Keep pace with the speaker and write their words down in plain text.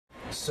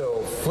So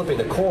flipping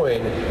a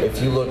coin,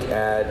 if you look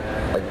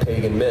at like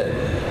Pagan Min,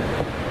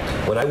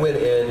 when I went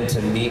in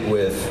to meet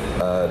with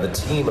the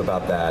team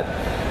about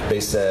that, they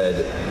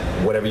said,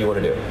 whatever you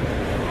want to do.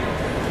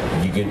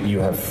 You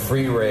have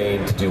free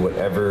reign to do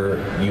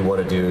whatever you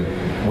want to do.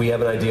 We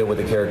have an idea what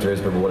the character is,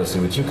 but we want to see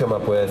what you come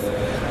up with.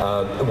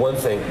 One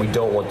thing, we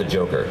don't want the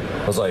Joker.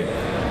 I was like,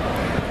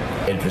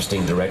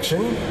 interesting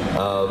direction.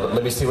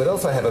 Let me see what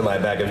else I have in my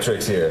bag of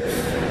tricks here.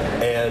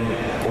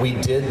 And we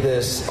did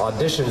this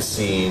audition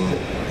scene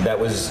that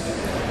was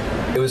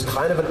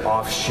kind of an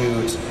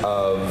offshoot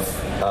of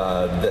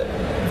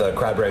the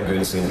crab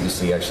rangoon scene that you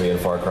see actually in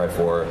Far Cry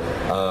 4,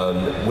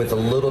 with a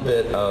little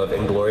bit of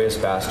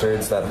Inglourious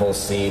Bastards, that whole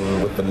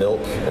scene with the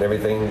milk and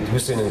everything.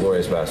 Who's seen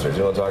Inglourious Bastards?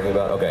 You know what I'm talking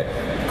about?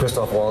 Okay.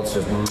 Christoph Waltz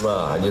just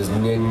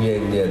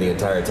the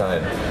entire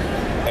time.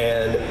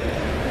 And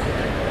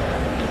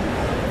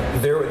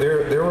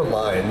there were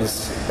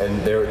lines,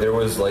 and there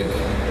was like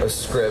a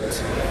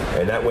script,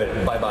 and that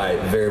went bye-bye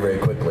very, very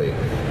quickly.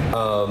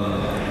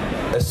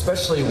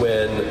 Especially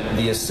when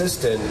the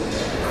assistant,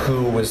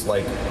 who was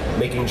like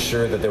making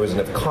sure that there was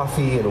enough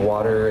coffee and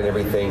water and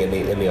everything in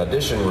the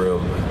audition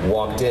room,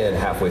 walked in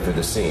halfway through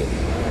the scene.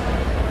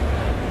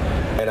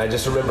 And I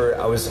just remember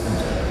I was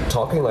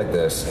talking like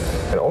this,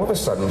 and all of a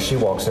sudden she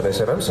walks in. I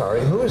said, "I'm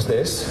sorry, who is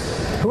this?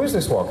 Who is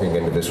this walking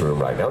into this room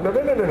right now? No,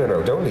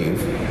 don't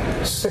leave.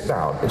 Sit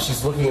down." And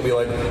she's looking at me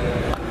like,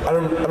 I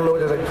don't know what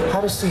to like.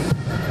 Have a seat,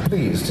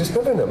 please. Just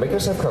no. Make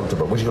yourself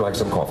comfortable. Would you like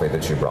some coffee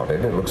that she brought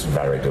in? It looks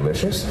very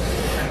delicious.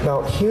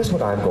 Now, here's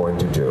what I'm going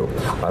to do.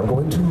 I'm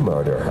going to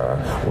murder her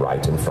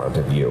right in front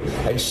of you.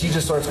 And she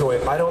just starts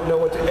going, I don't know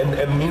what to,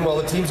 and meanwhile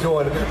the team's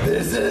going,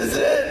 this is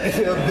it.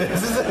 You know,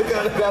 this is it.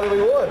 Gotta be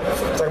one.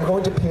 So I'm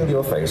going to peel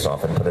your face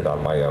off and put it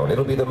on my own.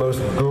 It'll be the most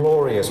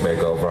glorious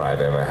makeover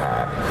I've ever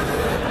had.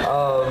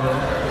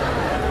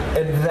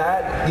 And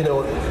that, you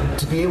know,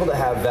 to be able to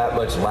have that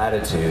much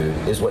latitude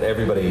is what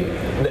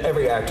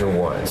every actor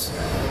wants.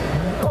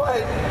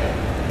 But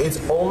it's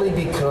only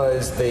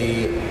because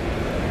I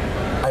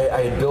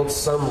had built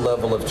some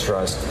level of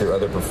trust through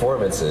other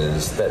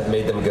performances that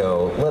made them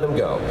go, let them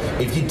go.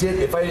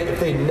 If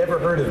they never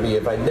heard of me,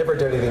 if I never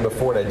done anything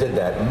before and I did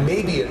that,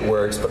 maybe it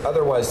works, but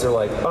otherwise they're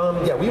like,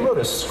 yeah, we wrote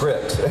a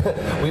script.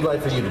 We'd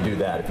like for you to do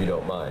that if you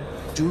don't mind.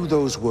 Do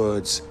those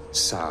words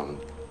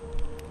sound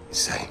the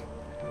same?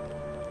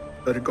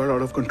 That it got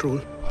out of control.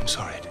 I'm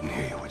sorry, I didn't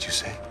hear you. What'd you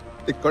say?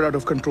 It got out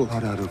of control.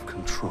 Got out of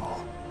control.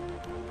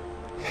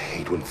 I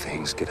hate when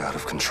things get out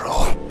of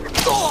control.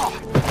 Oh!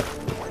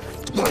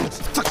 One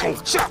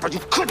fucking job, but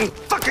you couldn't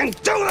fucking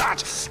do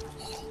that!